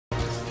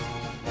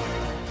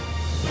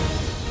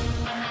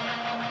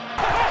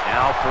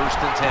Now 1st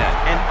and 10.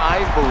 And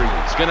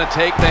Ivory's going to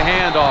take the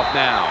handoff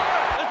now.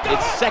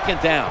 It's 2nd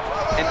down.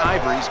 And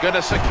Ivory's going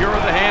to secure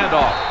the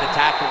handoff. The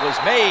tackle was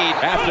made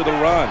after the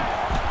run.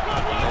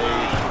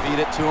 They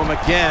feed it to him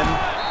again.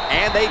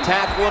 And they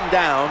tackle him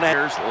down.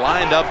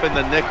 Lined up in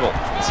the nickel.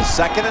 It's a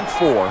 2nd and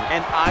 4.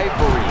 And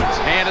Ivory's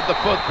handed the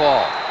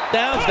football.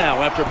 Downs now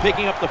after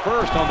picking up the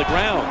first on the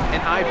ground.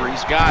 And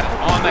Ivory's got it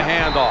on the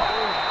handoff.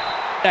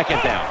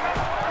 2nd down.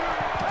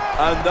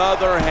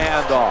 Another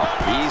handoff.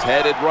 He's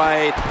headed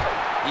right.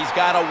 He's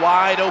got a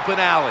wide open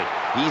alley.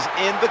 He's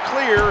in the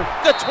clear.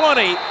 The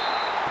 20.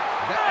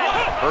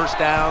 1st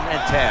down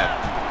and 10.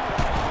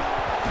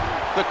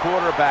 The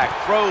quarterback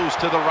throws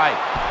to the right.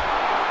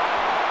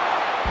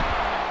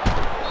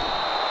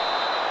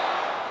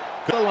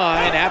 The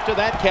line after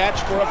that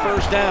catch for a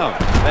 1st down.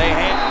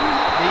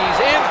 He's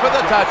in for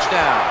the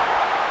touchdown.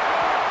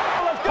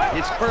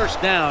 It's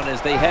 1st down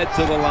as they head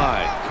to the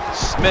line.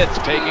 Smith's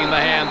taking the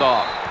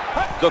handoff.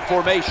 The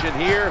formation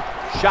here,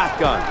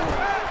 shotgun.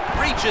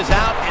 Reaches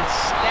out and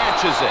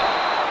snatches it.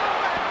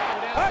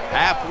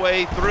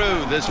 Halfway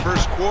through this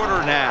 1st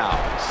quarter now.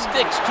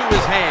 Sticks to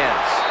his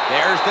hands.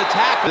 There's the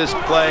tackle. This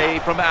play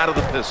from out of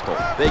the pistol.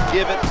 They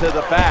give it to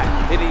the back,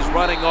 and he's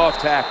running off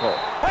tackle.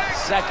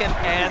 2nd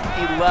and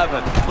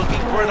 11.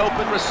 Looking for an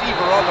open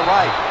receiver on the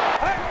right.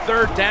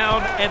 3rd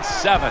down and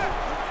 7.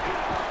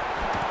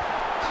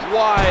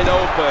 Wide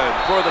open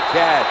for the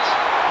catch.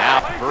 Now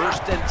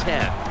 1st and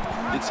 10.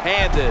 It's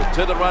handed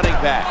to the running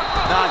back.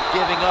 Not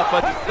giving up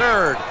a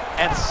 3rd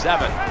and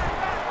 7.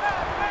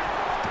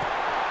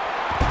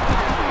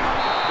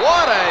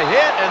 What a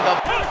hit, and the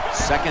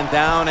 2nd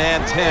down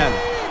and 10.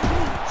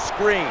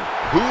 Screen.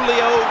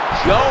 Julio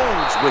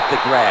Jones with the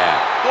grab.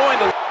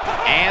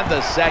 And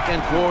the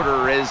 2nd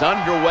quarter is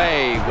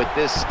underway with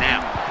this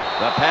snap.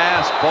 The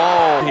pass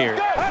ball here.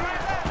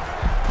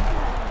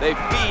 They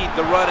feed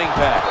the running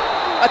back.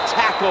 A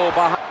tackle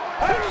behind.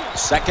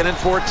 2nd and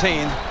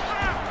 14.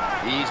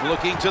 He's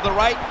looking to the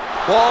right.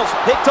 Ball's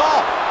picked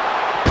off.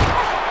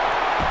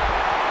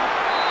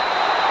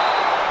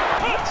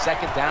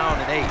 2nd down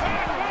and 8.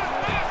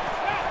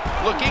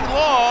 Looking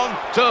long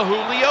to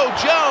Julio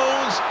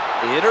Jones.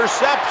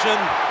 Interception.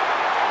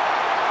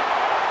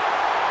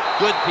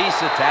 Good piece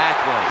of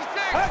tackling.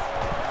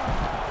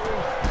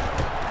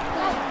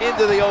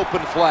 Into the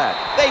open flat.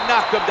 They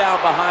knock him down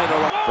behind the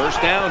line.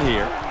 1st down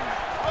here.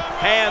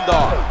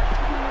 Handoff.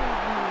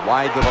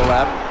 Wide to the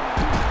left.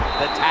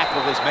 The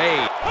tackle is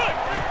made.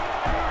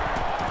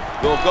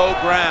 Will go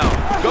ground.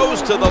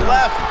 Goes to the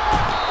left.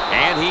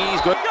 And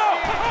he's good.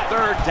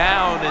 3rd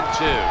down and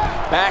 2.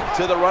 Back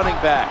to the running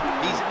back.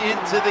 He's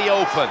into the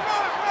open.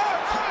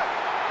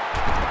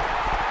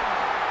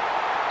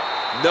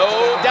 No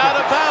doubt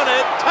about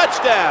it.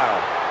 Touchdown.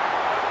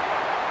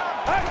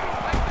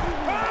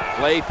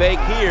 Play fake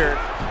here.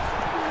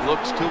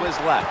 Looks to his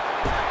left.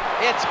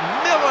 It's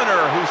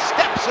Milliner who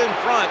steps in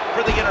front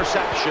for the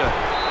interception.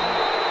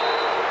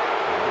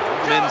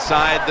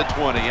 Inside the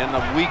 20, and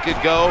a week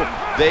ago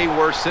they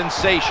were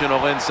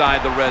sensational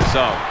inside the red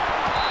zone.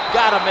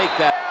 Gotta make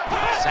that.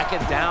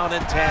 2nd down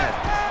and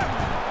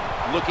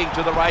 10. Looking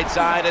to the right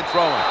side and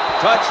throwing.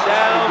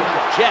 Touchdown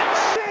Jets.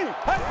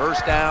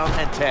 1st down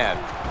and 10.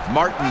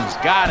 Martin's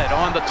got it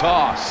on the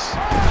toss.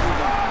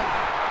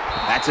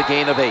 That's a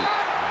gain of 8.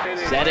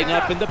 Setting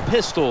up in the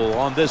pistol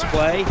on this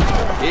play.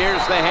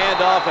 Here's the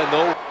handoff and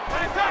the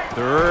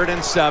 3rd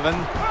and 7.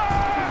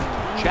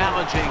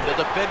 Challenging the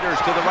defenders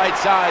to the right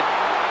side.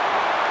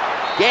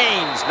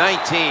 Gains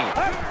 19.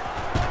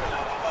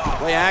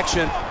 Play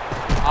action.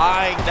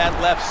 Eyeing that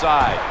left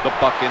side. The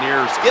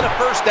Buccaneers get a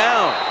 1st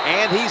down.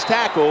 And he's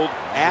tackled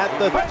at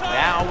the...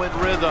 Now in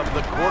rhythm,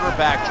 the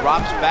quarterback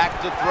drops back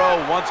to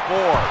throw once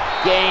more.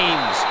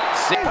 Gains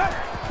 6.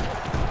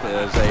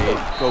 As they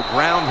go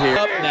ground here.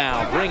 Up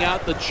now, bring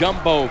out the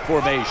jumbo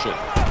formation.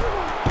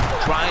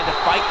 Trying to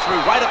fight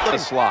through right up the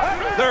slot.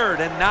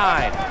 3rd and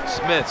 9.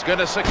 Smith's going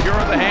to secure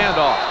the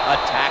handoff. A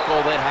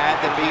tackle that had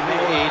to be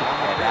made,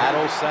 and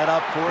that'll set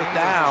up 4th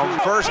down.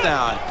 1st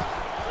down.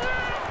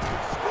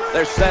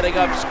 They're setting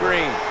up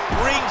screen.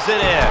 Brings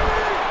it in.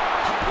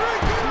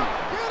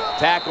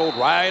 Tackled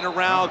right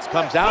around.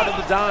 Comes out in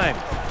the dime.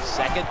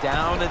 2nd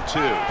down and 2.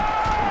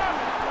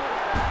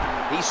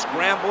 He's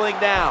scrambling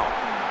now.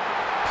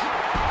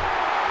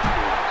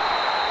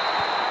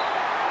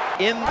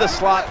 In the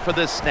slot for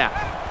this snap.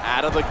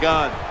 Out of the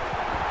gun.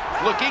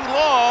 Looking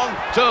long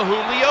to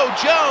Julio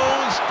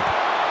Jones.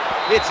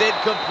 It's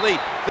incomplete.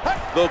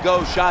 They'll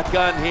go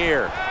shotgun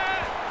here.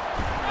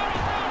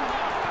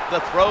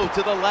 The throw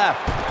to the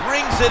left.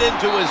 Brings it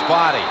into his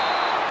body.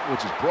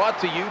 Which is brought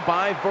to you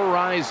by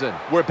Verizon.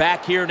 We're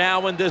back here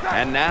now in this.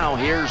 And now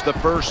here's the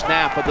 1st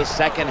snap of the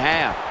 2nd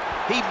half.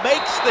 He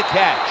makes the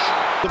catch.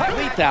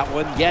 Complete that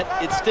one, yet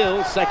it's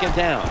still 2nd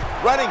down.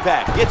 Running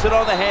back gets it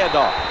on the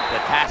handoff.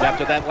 The pass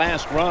after that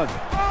last run.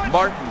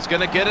 Martin's going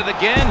to get it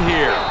again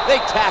here.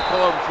 They tackle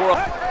him for a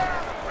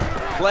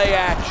play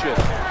action.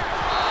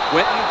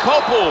 Quentin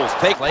Coples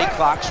take play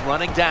clock's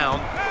running down.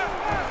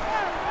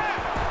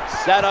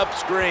 Set up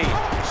screen.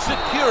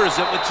 Secures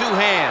it with 2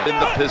 hands in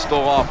the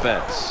pistol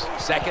offense.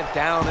 2nd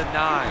down and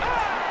 9.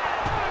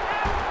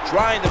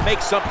 Trying to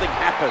make something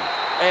happen,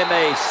 and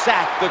they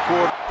sack the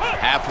quarter.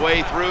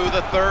 Halfway through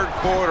the 3rd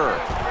quarter,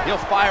 he'll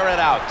fire it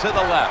out to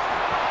the left.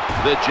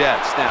 The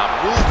Jets now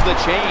move the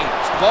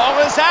chains. Ball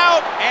is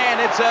out, and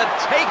it's a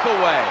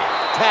takeaway.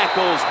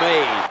 Tackles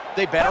made.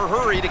 They better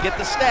hurry to get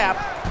the snap.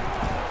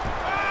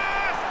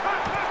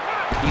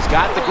 He's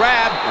got the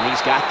grab, and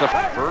he's got the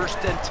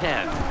 1st and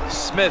 10.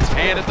 Smith's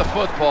handed the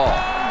football.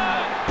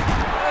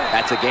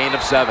 That's a gain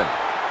of 7.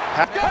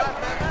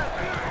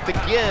 To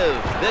give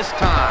this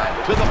time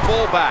to the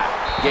fullback.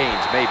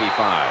 Gains maybe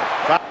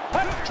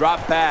 5.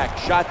 Drop back,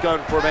 shotgun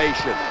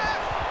formation.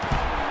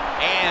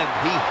 And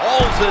he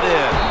hauls it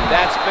in.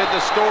 That's been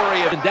the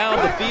story of down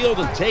the field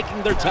and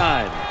taking their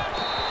time.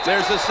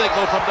 There's a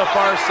signal from the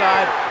far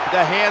side.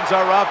 The hands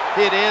are up.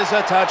 It is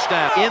a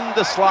touchdown. In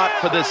the slot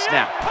for this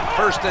snap.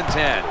 1st and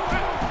 10.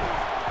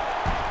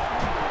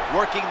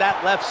 Working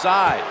that left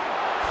side.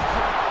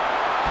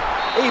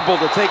 Able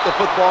to take the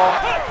football.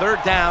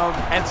 3rd down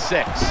and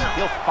 6.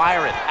 He'll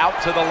fire it out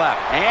to the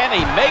left. And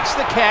he makes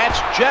the catch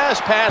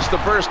just past the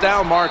 1st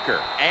down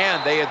marker.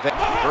 And they advance.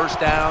 1st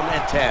down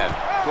and 10.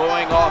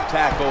 Going off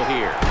tackle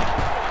here.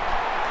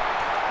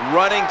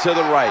 Running to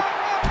the right.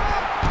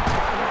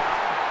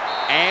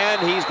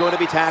 And he's going to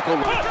be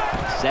tackled.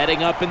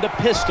 Setting up in the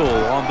pistol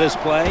on this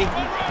play.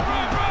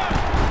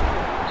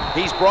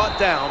 He's brought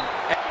down.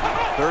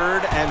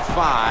 3rd and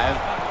 5.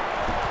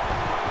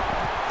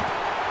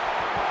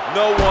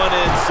 No one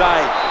in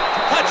sight.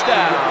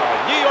 Touchdown,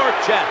 New York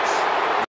Jets.